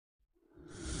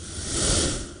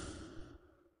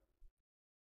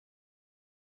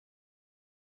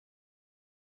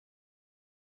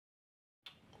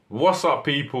What's up,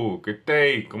 people? Good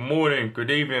day, good morning, good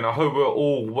evening. I hope we're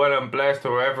all well and blessed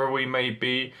wherever we may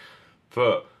be.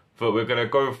 But we're going to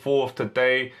go forth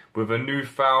today with a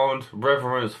newfound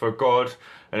reverence for God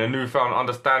and a newfound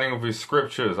understanding of His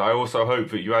scriptures. I also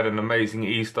hope that you had an amazing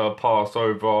Easter,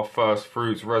 Passover, First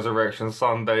Fruits, Resurrection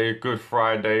Sunday, Good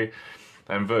Friday,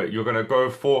 and that you're going to go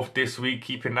forth this week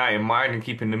keeping that in mind and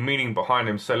keeping the meaning behind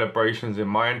them celebrations in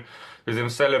mind. Because them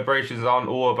celebrations aren't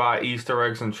all about Easter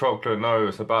eggs and chocolate. No,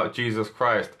 it's about Jesus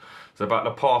Christ. It's about the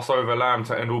Passover lamb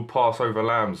to end all Passover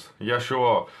lambs,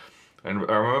 Yeshua. And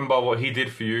remember what He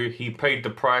did for you. He paid the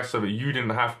price so that you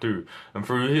didn't have to. And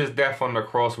through His death on the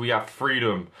cross, we have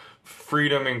freedom.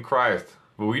 Freedom in Christ.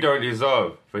 But we don't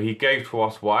deserve. But He gave to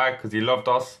us. Why? Because He loved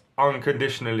us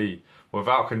unconditionally.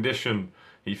 Without condition.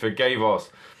 He forgave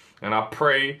us. And I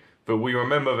pray that we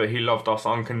remember that He loved us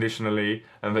unconditionally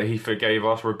and that He forgave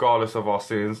us regardless of our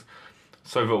sins,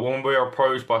 so that when we're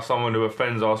approached by someone who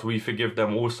offends us, we forgive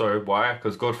them also. Why?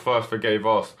 Because God first forgave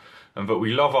us. And that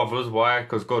we love others. Why?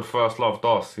 Because God first loved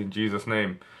us. In Jesus'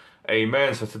 name.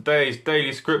 Amen. So today's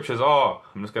daily scriptures are,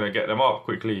 I'm just going to get them up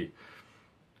quickly.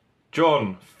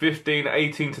 John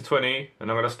 15:18-20. And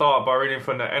I'm going to start by reading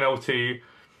from the NLT.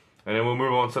 And then we'll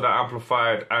move on to the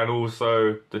Amplified and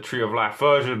also the Tree of Life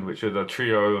version, which are the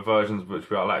trio of versions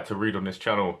which I like to read on this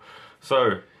channel.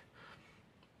 So,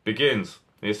 begins.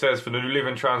 It says for the New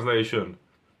Living Translation,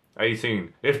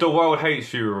 18. If the world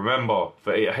hates you, remember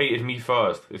that it hated me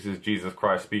first. This is Jesus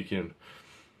Christ speaking.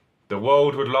 The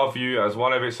world would love you as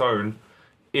one of its own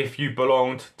if you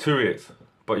belonged to it.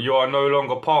 But you are no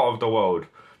longer part of the world.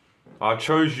 I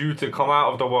chose you to come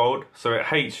out of the world, so it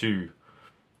hates you.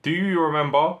 Do you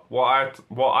remember what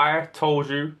I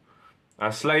told you?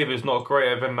 A slave is not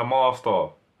greater than the master.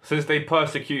 Since they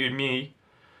persecuted me,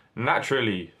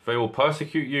 naturally they will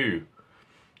persecute you.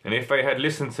 And if they had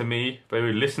listened to me, they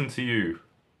would listen to you.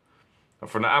 And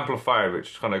from the Amplified,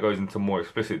 which kind of goes into more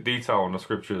explicit detail on the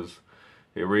scriptures,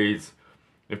 it reads,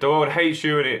 if the world hates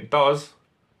you, and it does,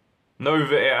 know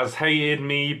that it has hated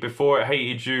me before it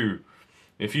hated you.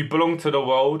 If you belong to the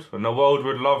world, and the world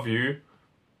would love you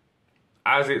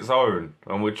as its own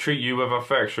and would treat you with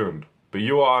affection, but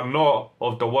you are not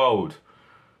of the world.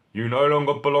 You no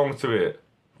longer belong to it,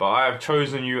 but I have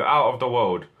chosen you out of the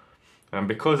world, and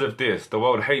because of this the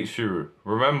world hates you.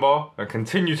 Remember and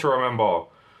continue to remember,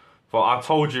 for I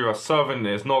told you a servant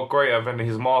is not greater than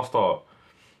his master.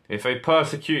 If they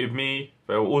persecuted me,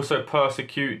 they will also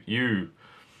persecute you.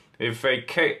 If they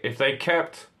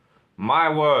kept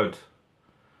my word,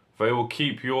 they will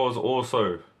keep yours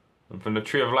also. And from the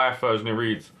Tree of Life version it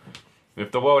reads,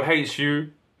 if the world hates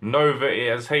you, know that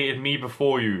it has hated me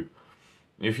before you.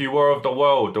 If you were of the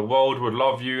world would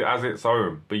love you as its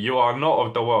own. But you are not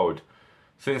of the world.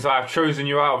 Since I have chosen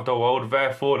you out of the world,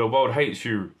 therefore the world hates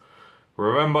you.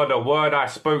 Remember the word I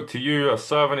spoke to you, a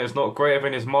servant is not greater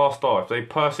than his master. If they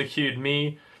persecuted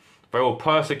me, they will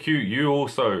persecute you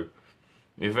also.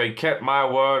 If they kept my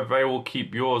word, they will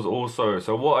keep yours also.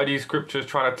 So what are these scriptures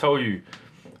trying to tell you?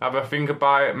 Have a think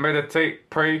about it, meditate,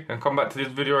 pray, and come back to this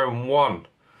video in one.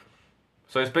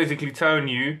 So it's basically telling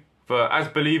you that as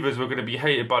believers we're going to be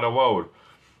hated by the world.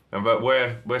 And that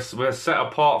we're set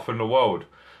apart from the world.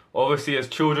 Obviously as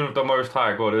children of the Most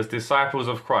High God, as disciples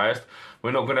of Christ, we're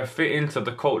not going to fit into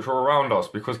the culture around us.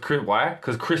 Because why?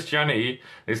 Because Christianity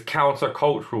is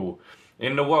counter-cultural.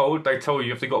 In the world, they tell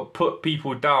you if they got to put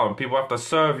people down, people have to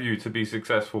serve you to be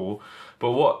successful.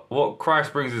 But what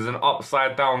Christ brings is an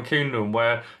upside down kingdom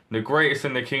where the greatest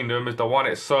in the kingdom is the one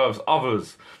that serves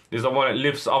others, is the one that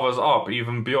lifts others up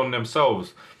even beyond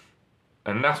themselves.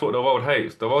 And that's what the world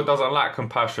hates. The world doesn't like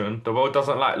compassion. The world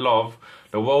doesn't like love.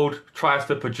 The world tries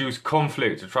to produce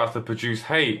conflict. It tries to produce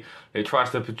hate. It tries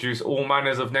to produce all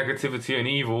manners of negativity and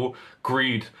evil,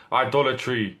 greed,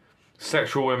 idolatry,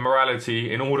 sexual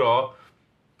immorality in order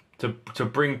to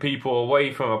bring people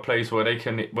away from a place where they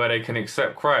can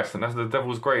accept Christ. And that's the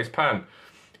devil's greatest plan.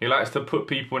 He likes to put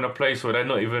people in a place where they're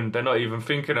not even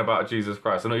thinking about Jesus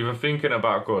Christ. They're not even thinking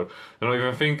about God. They're not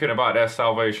even thinking about their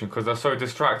salvation because they're so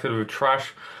distracted with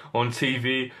trash on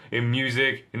TV, in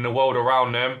music, in the world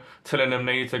around them, telling them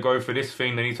they need to go for this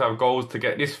thing, they need to have goals to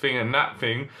get this thing and that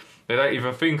thing. They don't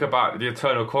even think about the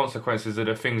eternal consequences of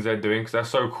the things they're doing because they're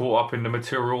so caught up in the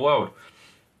material world.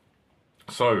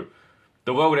 So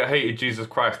the world that hated Jesus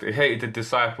Christ, it hated the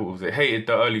disciples, it hated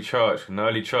the early church, and the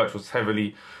early church was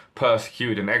heavily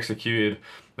persecuted and executed.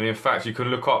 And in fact, you can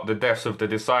look up the deaths of the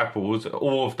disciples,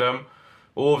 all of them,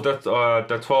 all of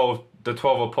the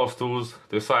 12 apostles,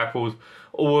 disciples,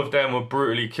 all of them were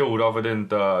brutally killed, other than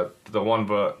the one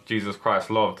that Jesus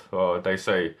Christ loved, they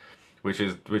say, which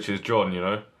is John, you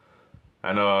know,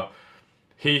 and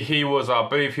He was, I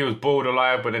believe he was boiled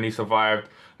alive, but then he survived.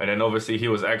 And then obviously he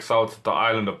was exiled to the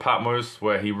island of Patmos,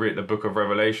 where he wrote the book of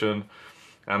Revelation.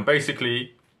 And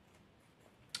basically,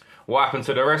 what happened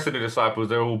to the rest of the disciples,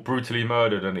 they were all brutally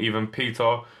murdered. And even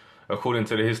Peter, according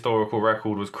to the historical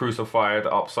record, was crucified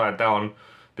upside down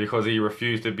because he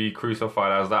refused to be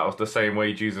crucified, as that was the same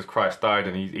way Jesus Christ died,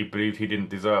 and he believed he didn't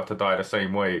deserve to die the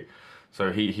same way.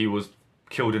 So he was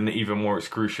killed in an even more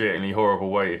excruciatingly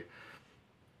horrible way.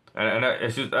 And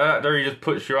it's just, that really just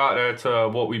puts you out there to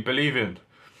what we believe in.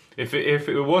 If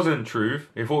it wasn't truth,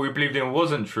 if what we believed in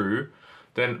wasn't true,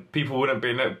 then people wouldn't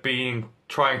be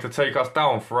trying to take us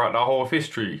down throughout the whole of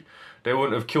history. They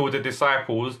wouldn't have killed the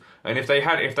disciples, and if they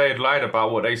had lied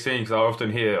about what they seen, because I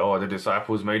often hear, oh, the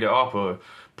disciples made it up, or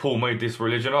Paul made this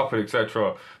religion up,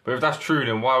 etc. But if that's true,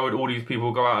 then why would all these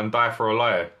people go out and die for a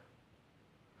lie?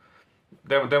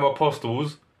 Them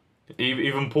apostles,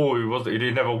 even Paul,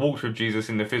 he never walked with Jesus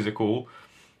in the physical,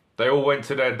 they all went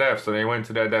to their deaths, and they went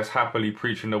to their deaths happily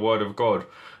preaching the word of God.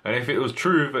 And if it was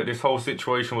true that this whole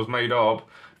situation was made up,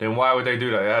 then why would they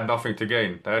do that? They had nothing to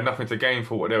gain. They had nothing to gain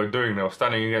for what they were doing. They were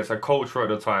standing against a culture at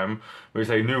the time which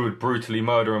they knew would brutally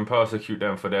murder and persecute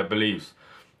them for their beliefs.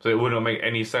 So it wouldn't make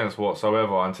any sense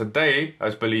whatsoever. And today,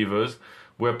 as believers,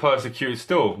 we're persecuted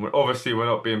still. Obviously, we're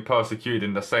not being persecuted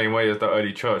in the same way as the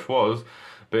early church was,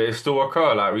 but it still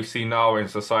occurs, like we see now in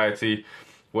society,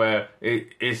 where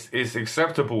it's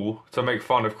acceptable to make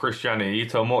fun of Christianity,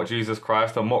 to mock Jesus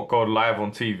Christ, to mock God live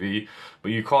on TV,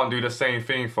 but you can't do the same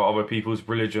thing for other people's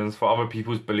religions, for other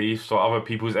people's beliefs, or other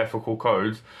people's ethical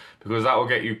codes, because that will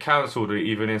get you cancelled, or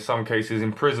even in some cases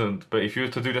imprisoned. But if you were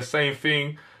to do the same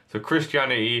thing to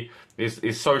Christianity,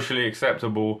 it's socially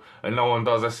acceptable, and no one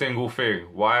does a single thing.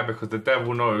 Why? Because the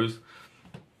devil knows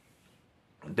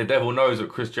that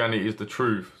Christianity is the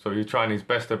truth, so he's trying his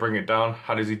best to bring it down.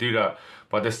 How does he do that?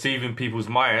 By deceiving people's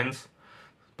minds,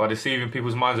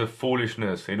 with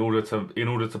foolishness, in order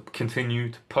to continue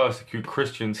to persecute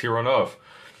Christians here on earth.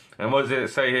 And what does it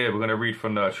say here? We're going to read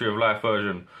from the Tree of Life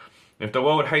version. If the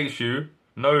world hates you,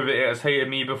 know that it has hated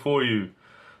me before you.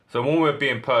 So when we're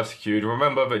being persecuted,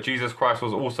 remember that Jesus Christ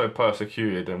was also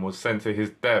persecuted and was sent to his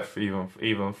death,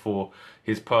 even for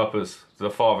his purpose the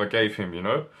Father gave him, you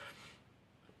know.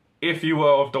 If you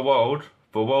were of the world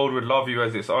would love you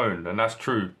as its own, and that's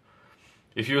true.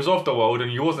 If you was of the world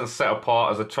and you wasn't set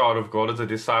apart as a child of God, as a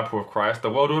disciple of Christ, the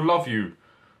world would love you.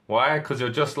 Why? Because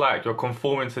you're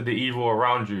conforming to the evil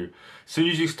around you. As soon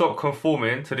as you stop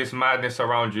conforming to this madness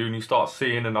around you and you start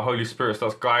seeing, and the Holy Spirit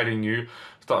starts guiding you,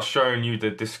 starts showing you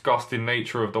the disgusting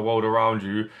nature of the world around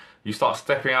you, you start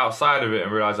stepping outside of it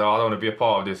and realize, oh, I don't want to be a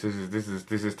part of this.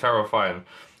 This is terrifying.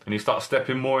 And you start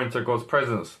stepping more into God's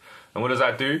presence. And what does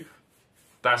that do?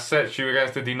 That sets you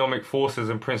against the demonic forces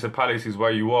and principalities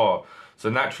where you are. So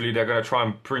naturally, they're going to try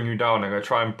and bring you down. They're going to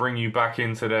try and bring you back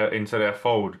into their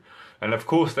fold. And of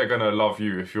course, they're going to love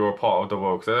you if you're a part of the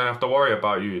world, because they don't have to worry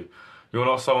about you. You're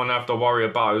not someone they have to worry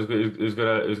about who's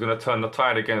going to turn the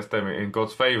tide against them in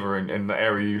God's favor in the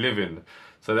area you live in.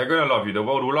 So they're going to love you. The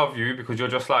world will love you because you're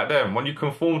just like them. When you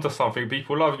conform to something,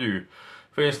 people love you.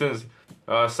 For instance,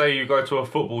 say you go to a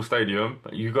football stadium,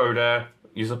 you go there,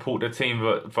 you support the team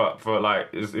for like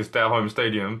it's their home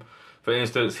stadium. For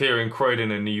instance, here in Croydon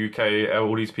in the UK,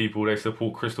 all these people, they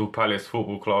support Crystal Palace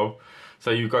Football Club. So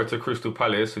you go to Crystal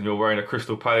Palace and you're wearing a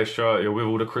Crystal Palace shirt, you're with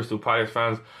all the Crystal Palace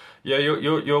fans. Yeah,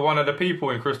 you're one of the people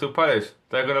in Crystal Palace.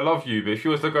 They're going to love you. But if you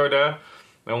was to go there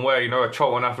and wear, a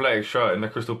Charlton Athletic shirt in the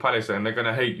Crystal Palace, and they're going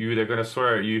to hate you, they're going to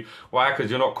swear at you. Why? Because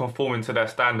you're not conforming to their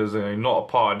standards and you're not a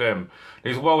part of them.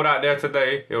 There's a world out there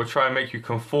today, it will try and make you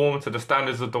conform to the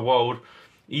standards of the world,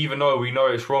 even though we know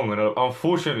it's wrong. And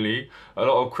unfortunately, a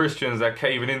lot of Christians are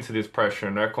caving into this pressure,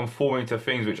 and they're conforming to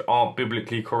things which aren't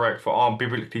biblically correct, or aren't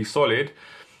biblically solid,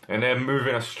 and they're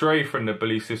moving astray from the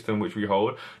belief system which we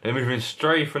hold. They're moving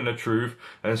astray from the truth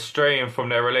and straying from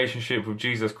their relationship with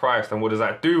Jesus Christ. And what does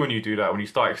that do when you do that? When you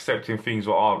start accepting things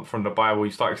that aren't from the Bible,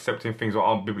 you start accepting things that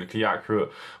aren't biblically accurate,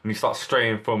 when you start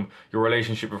straying from your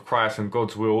relationship with Christ and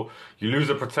God's will, you lose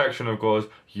the protection of God,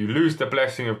 you lose the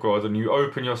blessing of God, and you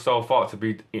open yourself up to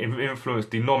be influenced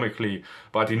denomically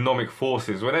by demonic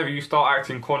forces. Whenever you start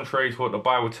acting contrary to what the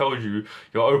Bible tells you,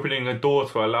 you're opening a door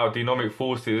to allow demonic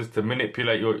forces to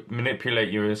manipulate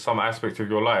you in some aspect of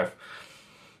your life.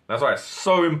 That's why it's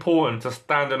so important to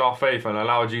stand in our faith and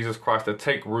allow Jesus Christ to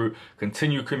take root,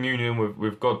 continue communion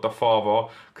with God the Father,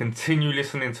 continue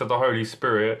listening to the Holy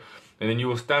Spirit, and then you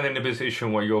will stand in a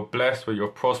position where you're blessed, where you're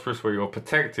prosperous, where you're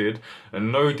protected,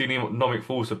 and no demonic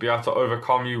force will be able to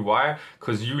overcome you. Why?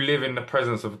 Because you live in the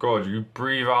presence of God. You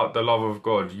breathe out the love of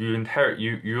God. You inherit,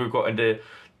 you've got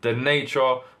the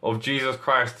nature of Jesus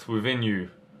Christ within you.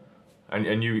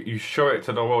 and you show it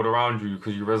to the world around you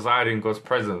because you reside in God's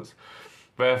presence.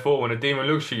 Therefore, when a demon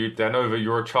looks at you, they know that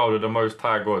you're a child of the Most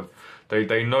High God.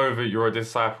 They know that you're a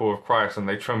disciple of Christ, and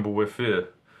they tremble with fear.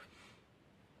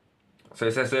 So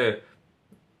it says here,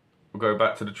 we'll go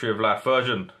back to the Tree of Life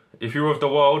version. If you were of the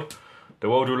world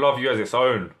will love you as its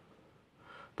own.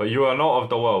 But you are not of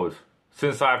the world.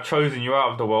 Since I have chosen you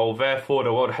out of the world, therefore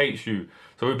the world hates you.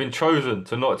 So we've been chosen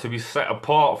to be set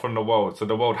apart from the world. So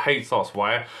the world hates us.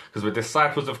 Why? Because we're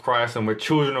disciples of Christ and we're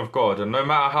children of God. And no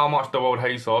matter how much the world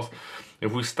hates us,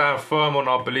 if we stand firm on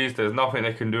our beliefs, there's nothing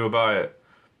they can do about it.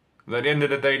 At the end of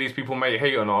the day, these people may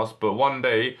hate on us, but one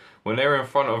day, when they're in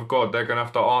front of God, they're going to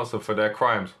have to answer for their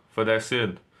crimes, for their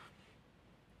sin.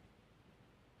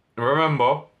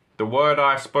 Remember, the word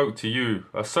I spoke to you,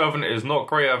 a servant is not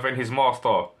greater than his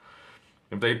master.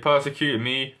 If they persecuted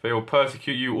me, they will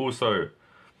persecute you also.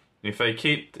 If they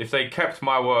kept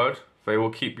my word, they will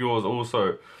keep yours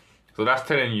also. So that's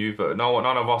telling you that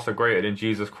none of us are greater than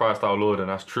Jesus Christ our Lord, and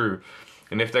that's true.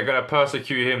 And if they're going to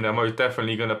persecute him, they're most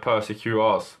definitely going to persecute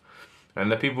us.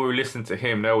 And the people who listen to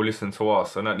him, they will listen to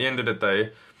us. And at the end of the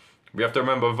day, we have to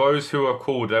remember those who are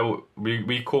called,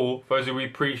 we call, those who we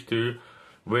preach to,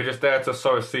 we're just there to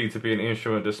sow a seed, to be an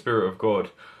instrument of the Spirit of God.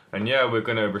 And yeah, we're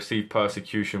going to receive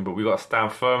persecution, but we got to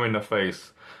stand firm in the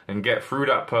face and get through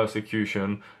that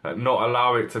persecution and not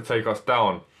allow it to take us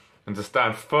down. And to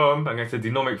stand firm against the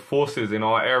demonic forces in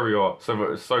our area so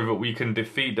that we can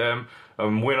defeat them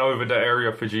and win over the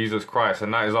area for Jesus Christ.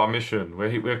 And that is our mission.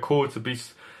 We're called to be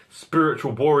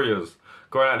spiritual warriors,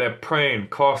 going out there praying,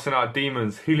 casting out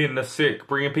demons, healing the sick,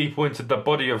 bringing people into the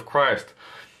body of Christ.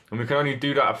 And we can only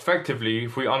do that effectively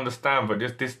if we understand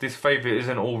that this faith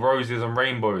isn't all roses and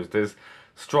rainbows. There's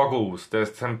struggles,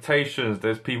 there's temptations,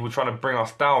 there's people trying to bring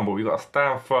us down, but we've got to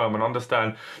stand firm and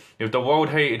understand if the world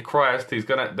hated Christ, they're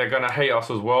gonna hate us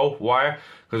as well. Why?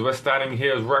 Because we're standing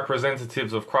here as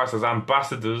representatives of Christ, as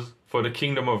ambassadors for the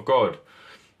kingdom of God.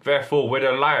 Therefore, we're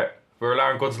the light. We're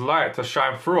allowing God's light to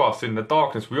shine through us in the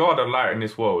darkness. We are the light in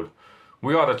this world.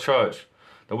 We are the church.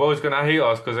 The world's going to hate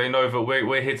us because they know that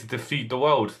we're here to defeat the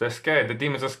world. They're scared. The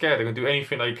demons are scared. They're going to do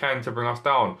anything they can to bring us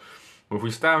down. But if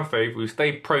we stand faith, we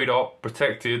stay prayed up,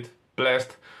 protected,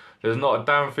 blessed, there's not a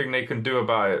damn thing they can do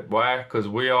about it. Why? Because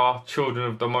we are children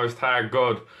of the Most High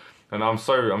God. And I'm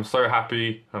so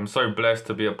happy. I'm so blessed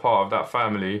to be a part of that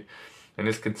family. And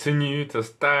just continue to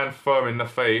stand firm in the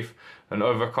faith and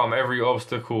overcome every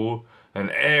obstacle and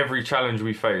every challenge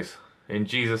we face. In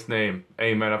Jesus' name,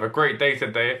 amen. Have a great day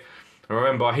today. And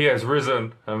remember, he has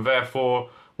risen, and therefore,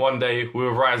 one day we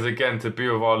will rise again to be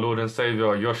with our Lord and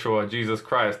Saviour, Yeshua, Jesus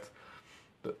Christ,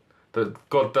 the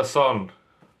God the Son.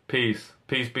 Peace.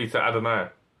 Peace be to Adonai.